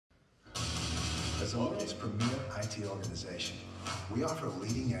As the world's premier IT organization, we offer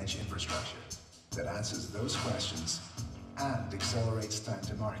leading-edge infrastructure that answers those questions and accelerates time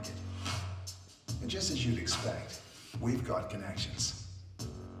to market. And just as you'd expect, we've got connections.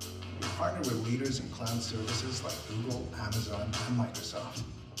 We partner with leaders in cloud services like Google, Amazon, and Microsoft.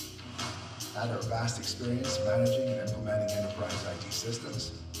 Add our vast experience managing and implementing enterprise IT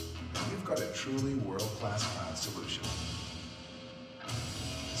systems, and you've got a truly world-class cloud solution.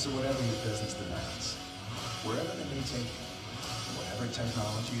 So whatever your business demands, wherever they may take you, whatever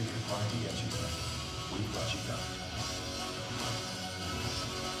technology is required to get you there, we've got you covered.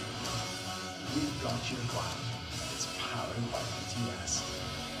 We've got your cloud, and it's powered by ETS.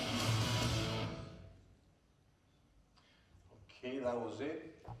 Okay, that was it.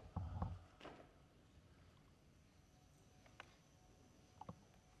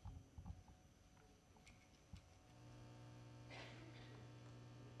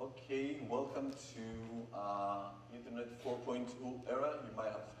 Okay, welcome to Internet 4.0 era. You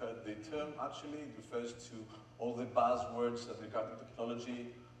might have heard the term. Actually, it refers to all the buzzwords regarding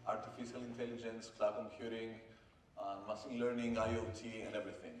technology, artificial intelligence, cloud computing, machine learning, IoT, and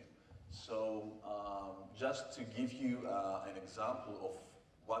everything. So just to give you an example of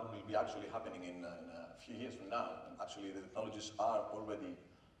what will be actually happening in a few years from now, and actually the technologies are already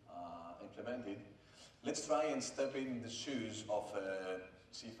implemented, let's try and step in the shoes of a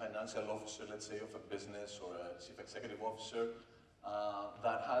chief financial officer, let's say, of a business, or a chief executive officer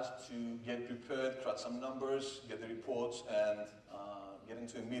that has to get prepared, crunch some numbers, get the reports, and get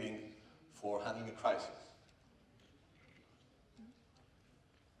into a meeting for handling a crisis.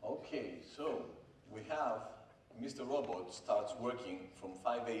 Okay, so we have Mr. Robot starts working from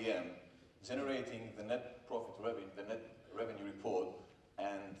 5 a.m., generating the net profit revenue, the net revenue report,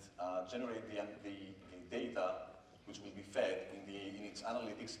 and generate the data which will be fed in its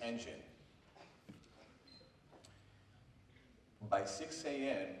analytics engine. By 6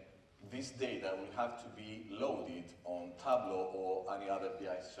 a.m., this data will have to be loaded on Tableau or any other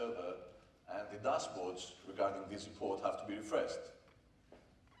BI server, and the dashboards regarding this report have to be refreshed.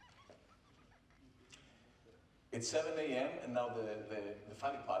 It's 7 a.m., and now the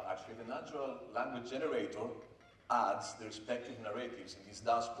funny part, actually, the natural language generator adds the respective narratives in these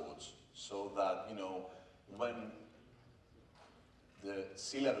dashboards, so that, you know, when the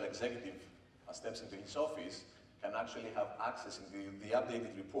C-level executive steps into his office, can actually have access to the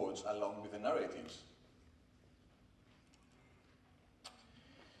updated reports along with the narratives.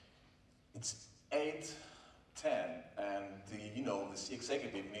 It's 8:10, and the C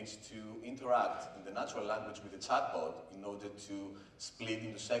executive needs to interact in the natural language with the chatbot in order to split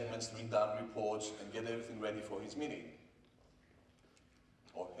into segments, read down reports, and get everything ready for his meeting.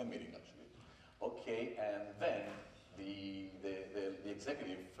 Or her meeting, actually. Okay, and then the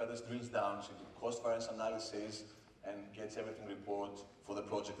executive further drills down into cost variance analysis and gets everything report for the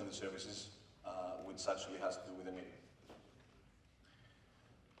project and the services, which actually has to do with the meeting.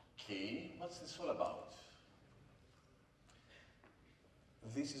 Okay, what's this all about?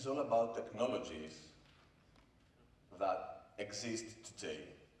 This is all about technologies that exist today.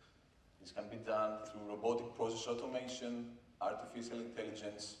 This can be done through robotic process automation, artificial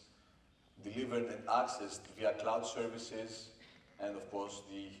intelligence, delivered and accessed via cloud services, and of course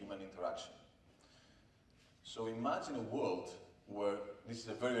the human interaction. So imagine a world where, this is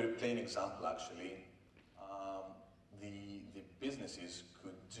a very, very plain example actually, the businesses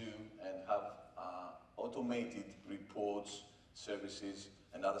could do and have automated reports, services,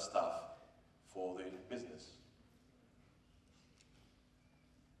 and other stuff for the business.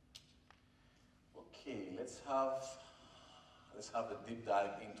 Okay, let's have a deep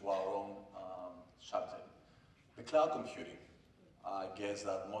dive into our own subject. The cloud computing. I guess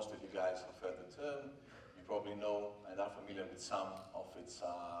that most of you guys have heard the term. You probably know and are familiar with some of its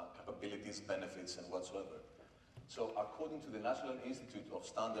capabilities, benefits, and whatsoever. So according to the National Institute of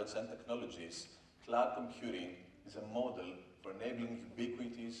Standards and Technologies, cloud computing is a model for enabling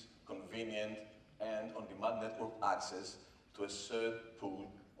ubiquitous, convenient, and on-demand network access to a shared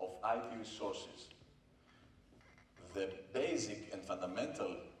pool of IT resources. The basic and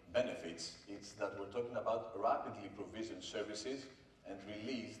fundamental benefits is that we're talking about rapidly provisioned services and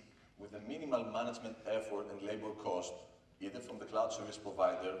released with a minimal management effort and labor cost, either from the cloud service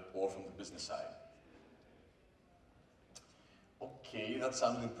provider or from the business side. Okay, that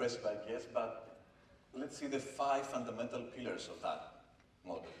sounds impressive, I guess, but let's see the 5 fundamental pillars of that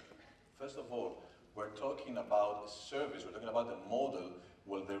model. First of all, we're talking about a service, we're talking about a model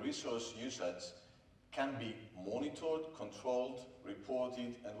where the resource usage can be monitored, controlled,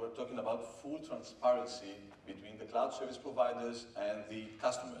 reported, and we're talking about full transparency between the cloud service providers and the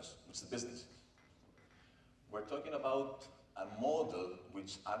customers, which is the business. We're talking about a model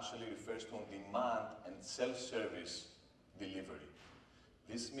which actually refers to on-demand and self-service delivery.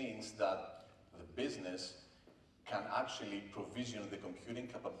 This means that the business can actually provision the computing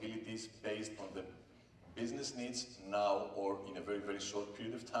capabilities based on the business needs now or in a very, very short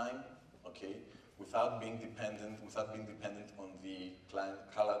period of time, okay, without being dependent on the client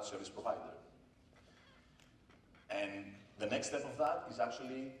cloud service provider. And the next step of that is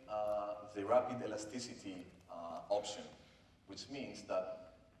actually the rapid elasticity option, which means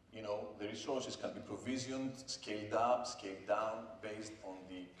that the resources can be provisioned, scaled up, scaled down, based on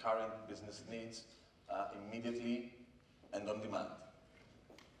the current business needs immediately and on demand.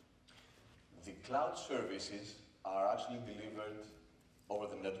 The cloud services are actually delivered over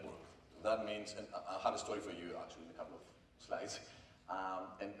the network. That means, and I have a story for you actually in a couple of slides,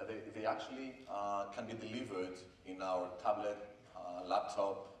 and they actually can be delivered in our tablet,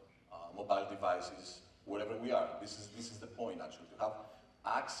 laptop, mobile devices, wherever we are. This is the point actually, to have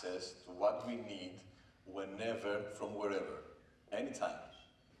access to what we need whenever, from wherever, anytime.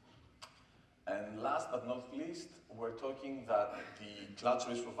 And last but not least, we're talking that the cloud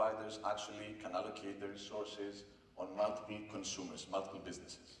service providers actually can allocate their resources on multiple consumers, multiple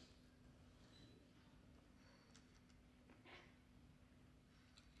businesses.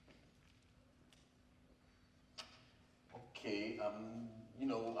 Okay,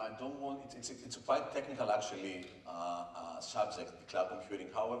 I don't want, it's a quite technical actually subject, the cloud computing.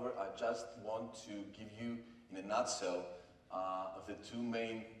 However, I just want to give you, in a nutshell, the two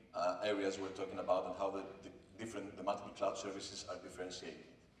main areas we're talking about and how the multiple cloud services are differentiated.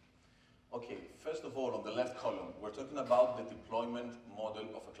 Okay, first of all, on the left column, we're talking about the deployment model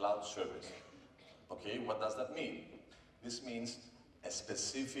of a cloud service. Okay, what does that mean? This means a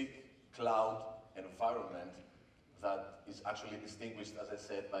specific cloud environment that is actually distinguished, as I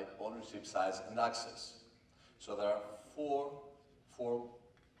said, by ownership, size, and access. So there are four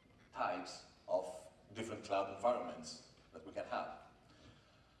types of different cloud environments that we can have.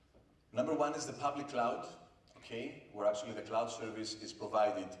 Number one is the public cloud, okay, where actually the cloud service is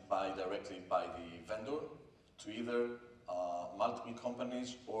provided directly by the vendor to either multiple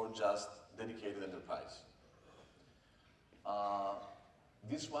companies or just dedicated enterprise.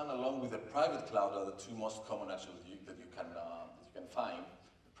 This one, along with the private cloud, are the two most common actually that you can find.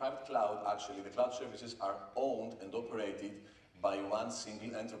 The private cloud, actually, the cloud services are owned and operated by one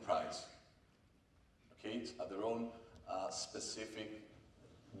single enterprise. Okay, it's at their own specific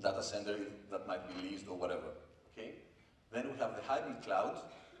data center that might be leased or whatever. Okay, then we have the hybrid cloud,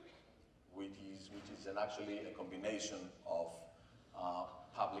 which is actually a combination of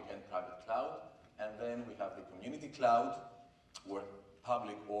public and private cloud, and then we have the community cloud, where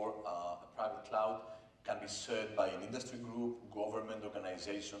public or a private cloud can be served by an industry group, government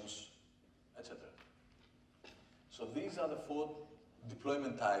organizations, etc. So these are the four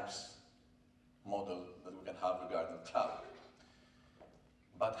deployment types model that we can have regarding cloud.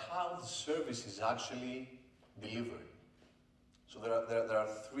 But how the service is actually delivered. So there are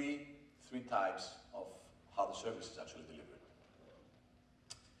three types of how the service is actually delivered.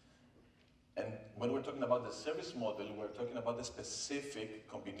 And when we're talking about the service model, we're talking about the specific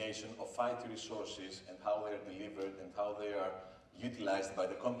combination of IT resources and how they are delivered and how they are utilized by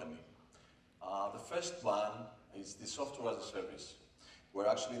the company. The first one is the software as a service, where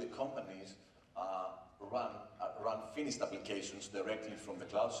actually the companies run finished applications directly from the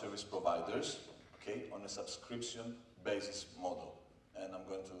cloud service providers, okay, on a subscription basis model. And I'm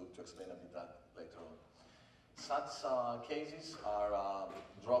going to explain a bit that later on. Such cases are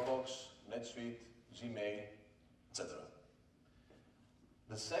Dropbox, NetSuite, Gmail, etc.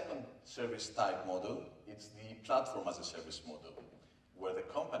 The second service type model is the platform as a service model, where the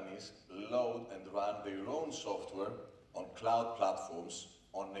companies load and run their own software on cloud platforms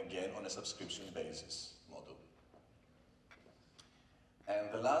on a subscription basis model. And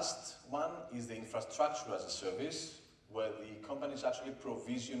the last one is the infrastructure as a service, where the companies actually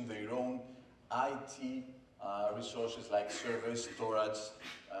provision their own IT resources like servers, storage,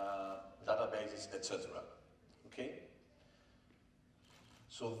 databases, etc. Okay?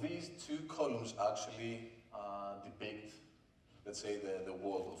 So these two columns actually depict, let's say, the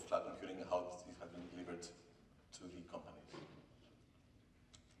world of cloud computing and how it has been delivered to the companies.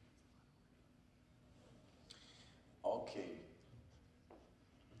 Okay.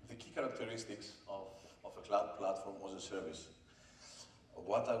 The key characteristics of a cloud platform as a service.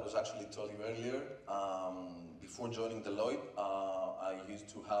 What I was actually telling you earlier, before joining Deloitte, I used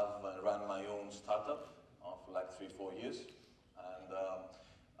to run my own startup for like 3-4 years.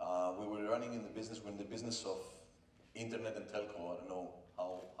 And we were running in the business, we're in the business of internet and telco. I don't know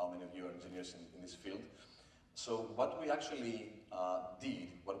how many of you are engineers in this field. So what we actually did,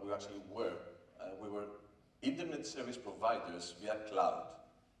 what we actually were, we were internet service providers via cloud.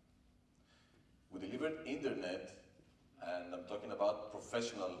 We delivered internet, and I'm talking about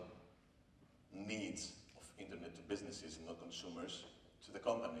professional needs of internet to businesses and not consumers, to the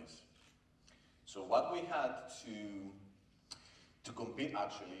companies. So what we had to compete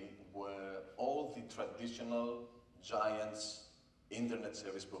actually were all the traditional giants, internet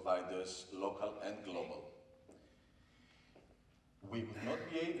service providers, local and global. We would not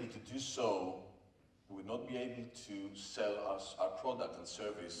be able to do so, we would not be able to sell our product and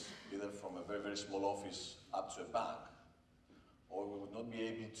service either from a very, very small office up to a bank, or we would not be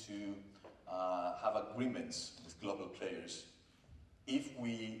able to have agreements with global players if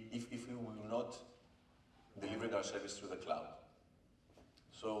we were not delivering our service through the cloud.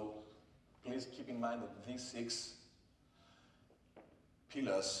 So please keep in mind that these 6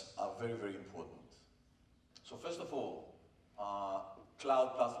 pillars are very, very important. So first of all,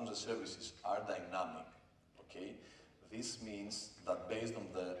 cloud platforms and services are dynamic, okay? This means that based on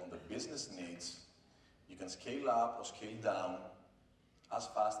the business needs, you can scale up or scale down as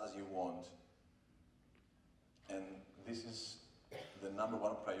fast as you want. And this is the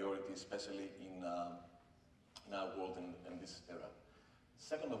 #1 priority, especially in our world in this era.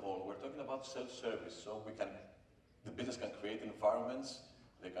 Second of all, we're talking about self-service, so the business can create environments,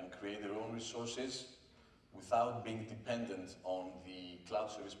 they can create their own resources without being dependent on the cloud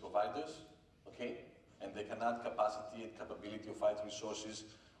service providers, okay? And they can add capacity and capability of IT resources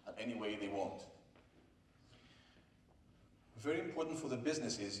any way they want. Very important for the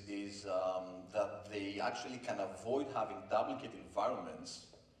businesses is that they actually can avoid having duplicate environments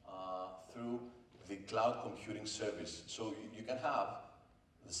through the cloud computing service. So you can have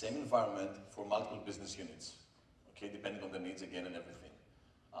the same environment for multiple business units, okay, depending on the needs again and everything.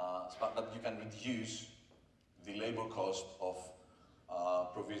 But you can reduce the labor cost of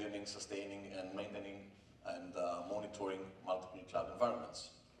provisioning, sustaining, and maintaining and monitoring multiple cloud environments.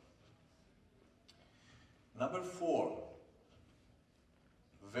 Number 4,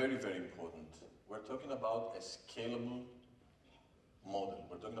 very, very important. We're talking about a scalable model.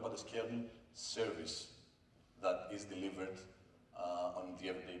 We're talking about a scalable service that is delivered on the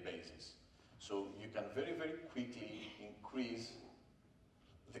everyday basis. So you can very, very quickly increase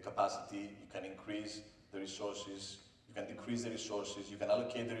the capacity, you can increase the resources, you can decrease the resources, you can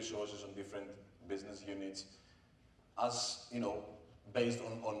allocate the resources on different business units as, based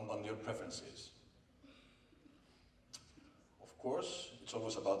on your preferences. Of course, it's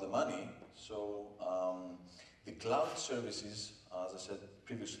always about the money, so the cloud services, as I said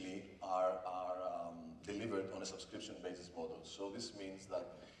previously, are delivered on a subscription basis model. So this means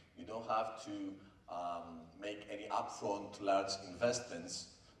that you don't have to make any upfront large investments,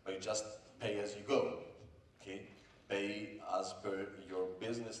 but you just pay as you go, okay? Pay as per your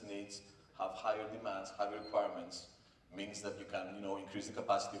business needs, have higher demands, higher requirements, means that you can, increase the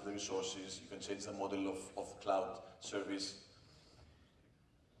capacity of the resources, you can change the model of cloud service.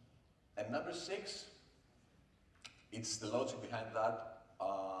 And number 6, it's the logic behind that.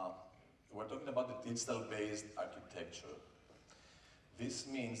 We're talking about the digital-based architecture. This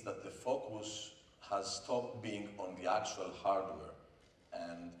means that the focus has stopped being on the actual hardware,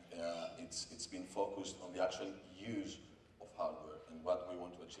 and it's been focused on the actual use of hardware and what we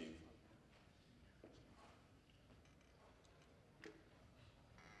want to achieve.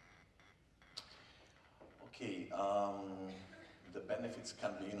 Okay, the benefits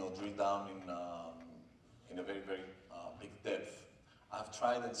can be, drilled down in a very, very big depth. I've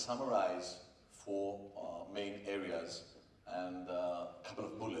tried and summarized 4 main areas and a couple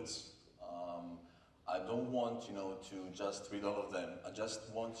of bullets. I don't want, to just read all of them. I just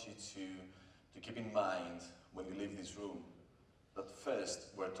want you to keep in mind when you leave this room that first,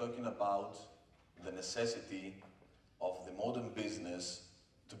 we're talking about the necessity of the modern business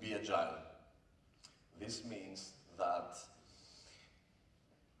to be agile. This means that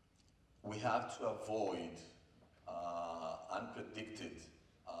we have to avoid unpredicted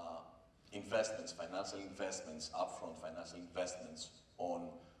investments, financial investments, upfront financial investments on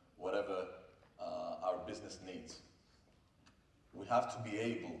whatever our business needs. We have to be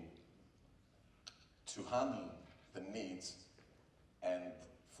able to handle the needs and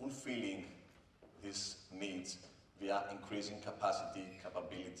fulfilling these needs via increasing capacity,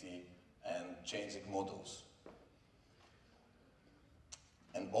 capability, and changing models.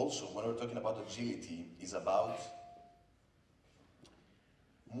 And also, when we're talking about agility, is about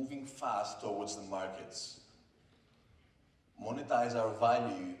moving fast towards the markets. Monetize our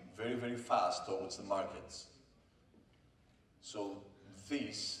value very, very fast towards the markets. So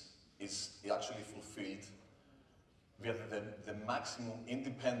this is actually fulfilled via the maximum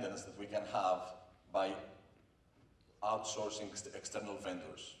independence that we can have by outsourcing external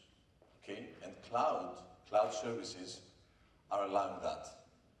vendors, okay? And cloud services are allowing that.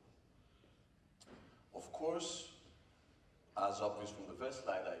 Of course, as obvious from the first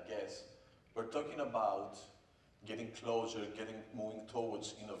slide, I guess, we're talking about getting closer, moving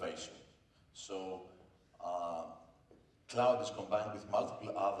towards innovation. So, cloud is combined with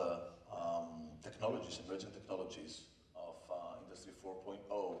multiple other technologies, emerging technologies of Industry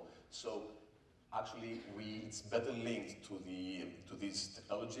 4.0. So, actually, it's better linked to these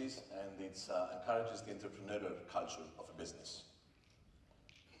technologies, and it encourages the entrepreneurial culture of a business.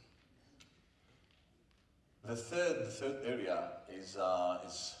 The third area is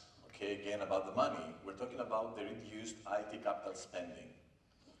okay, again, about the money. We're talking about the reduced IT capital spending.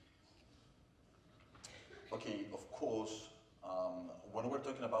 Okay, of course, when we're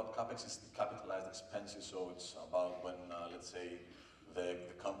talking about CapEx, it's capitalized expenses, so it's about when, let's say, the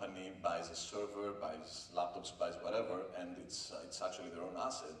company buys a server, buys laptops, buys whatever, and it's actually their own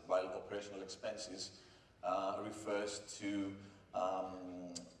asset, while operational expenses refers to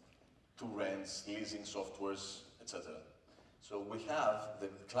rents, leasing softwares, etc. So we have, the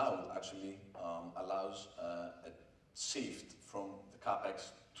cloud actually allows a shift from the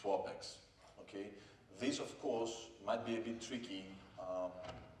CapEx to OpEx, okay? This, of course, might be a bit tricky.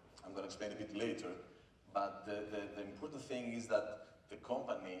 I'm going to explain a bit later, but the important thing is that the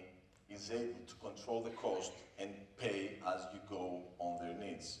company is able to control the cost and pay as you go on their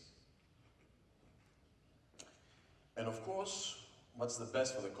needs. And of course, what's the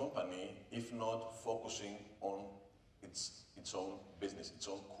best for the company if not focusing on its own business, its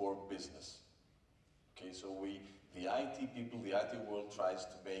own core business? Okay, so the IT people, the IT world tries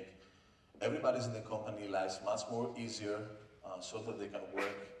to make everybody's in the company lives much more easier so that they can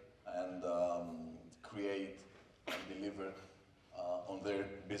work and create and deliver on their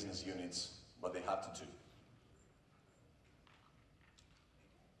business units what they have to do.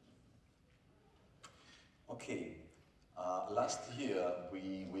 Okay, last year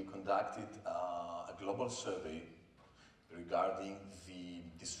we conducted a global survey regarding the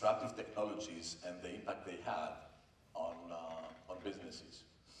disruptive technologies and the impact they had on businesses.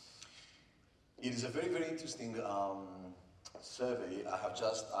 It is a very, very interesting survey. I have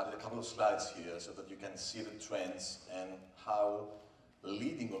just added a couple of slides here so that you can see the trends and how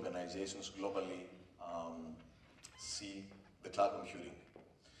leading organizations globally see the cloud computing.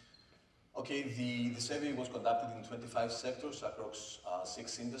 Okay, the survey was conducted in 25 sectors across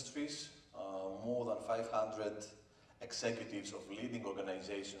 6 industries. More than 500 executives of leading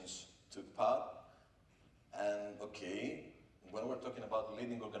organizations took part. And okay, when we're talking about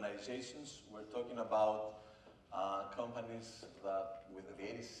leading organizations, we're talking about companies that, with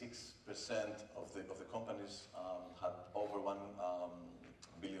 86% of the companies had over $1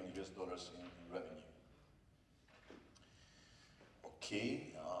 billion in revenue.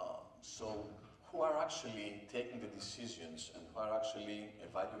 Okay, so who are actually taking the decisions and who are actually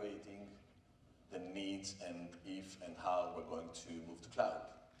evaluating the needs and if and how we're going to move to cloud?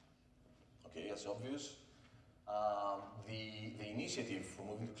 Okay, as obvious, the initiative for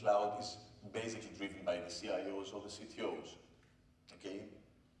moving to cloud is basically driven by the CIOs or the CTOs. Okay,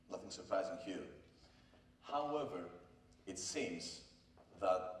 nothing surprising here. However, it seems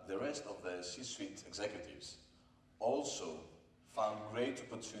that the rest of the C-suite executives also found great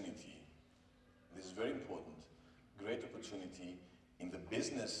opportunity, this is very important, great opportunity in the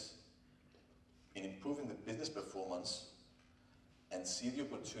business, in improving the business performance, and see the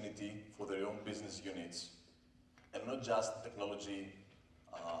opportunity for their own business units, and not just technology,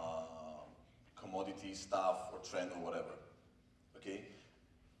 commodity, stuff, or trend, or whatever, okay?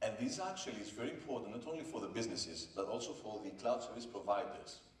 And this actually is very important, not only for the businesses, but also for the cloud service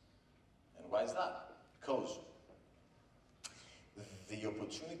providers. And why is that? Because the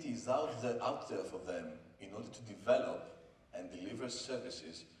opportunity is out there for them in order to develop and deliver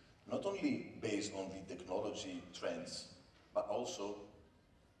services, not only based on the technology trends, but also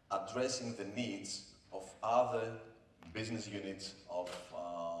addressing the needs of other business units of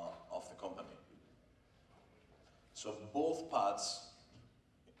the company. So both parts,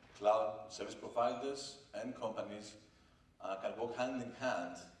 cloud service providers and companies, can work hand in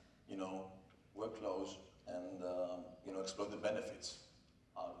hand, you know, work close and you know, explore the benefits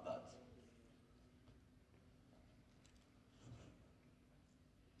out of that.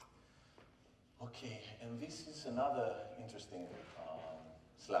 Okay, and this is another interesting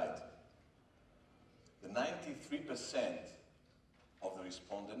slide. The 93% of the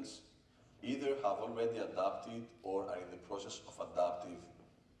respondents either have already adopted or are in the process of adopting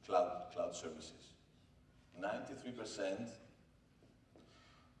cloud services. 93%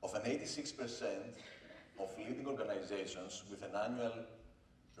 of an 86% of leading organizations with an annual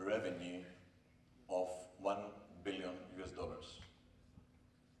revenue of $1 billion US.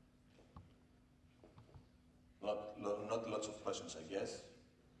 Not lots of questions, I guess.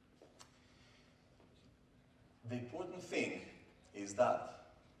 The important thing is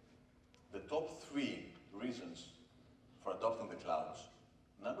that the top 3 reasons for adopting the clouds,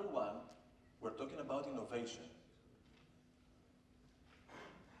 number 1, we're talking about innovation.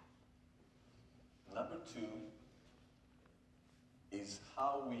 Number 2 is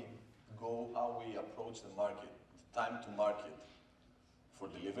how we approach the market, the time to market for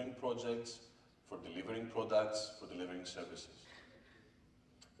delivering projects, for delivering products, for delivering services.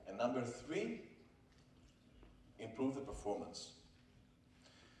 And number 3, improve the performance.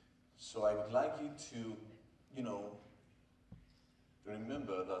 So I would like you to,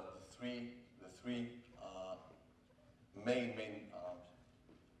 remember that the three main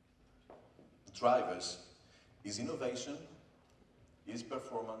drivers is innovation, is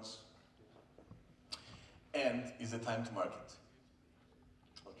performance, and is the time to market.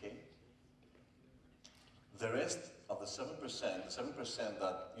 Okay? The rest of the 7%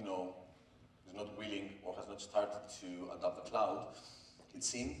 that is not willing or has not started to adopt the cloud, it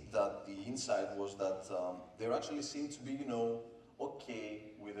seemed that the insight was that they actually seem to be,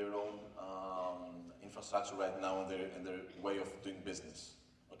 okay with their own infrastructure right now and their way of doing business.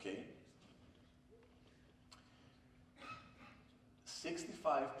 Okay?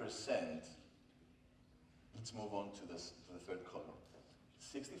 65%. Let's move on to the third column.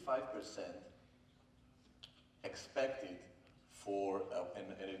 65% expected for a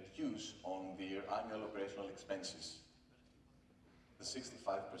reduce on their annual operational expenses. The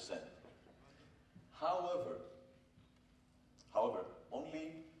 65%. However, only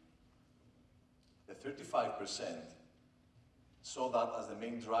the 35% saw that as the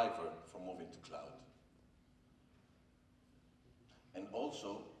main driver for moving to cloud. And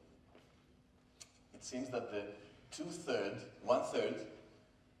also, it seems that the one-third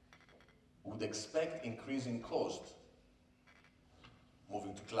would expect increasing cost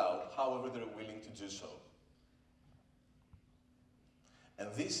moving to cloud, however they're willing to do so.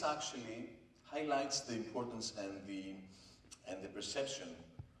 And this actually highlights the importance and the perception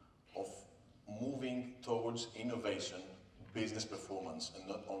of moving towards innovation, business performance, and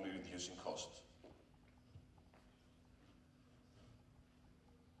not only reducing cost.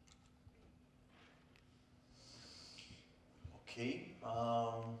 Okay,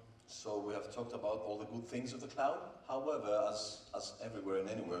 so we have talked about all the good things of the cloud. However, as everywhere and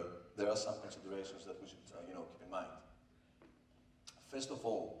anywhere, there are some considerations that we should keep in mind. First of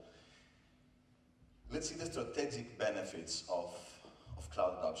all, let's see the strategic benefits of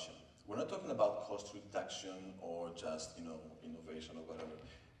cloud adoption. We're not talking about cost reduction or just innovation or whatever.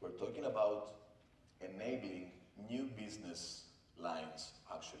 We're talking about enabling new business lines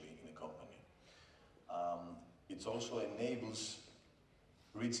actually in a company. It also enables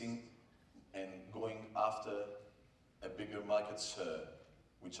reaching and going after a bigger market share,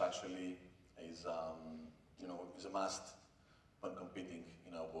 which actually is is a must when competing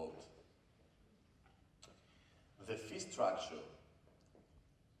in our world. The fee structure,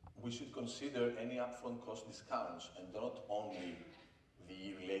 we should consider any upfront cost discounts and not only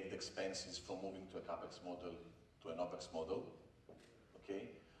the related expenses from moving to a CapEx model to an OpEx model, okay?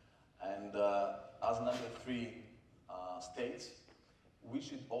 And as number 3 states, we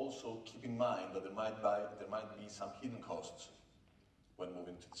should also keep in mind that there might be some hidden costs when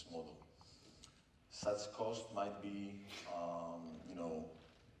moving to this model. Such costs might be,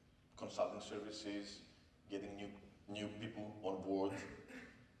 consulting services, getting new people on board,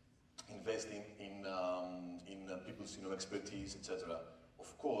 investing in people's expertise, etc.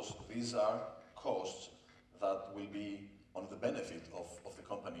 Of course, these are costs that will be on the benefit of the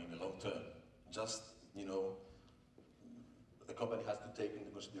company in the long term. Just, the company has to take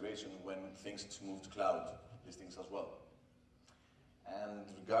into consideration when things move to cloud, these things as well. And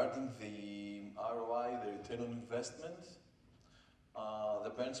regarding the ROI, the return on investment,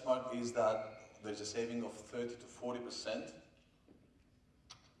 the benchmark is that there's a saving of 30 to 40%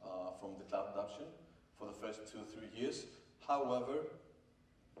 from the cloud adoption for the first 2-3 years. However,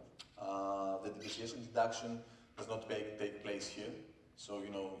 the depreciation deduction does not take place here. So,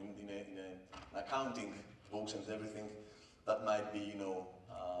 in accounting books and everything, that might be,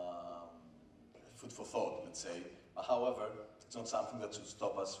 food for thought, let's say. However, it's not something that should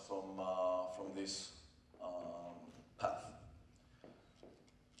stop us from this path.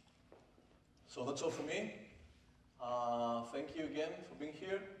 So that's all for me. Thank you again for being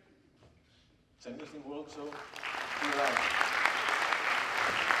here. It's an interesting world, so see you around.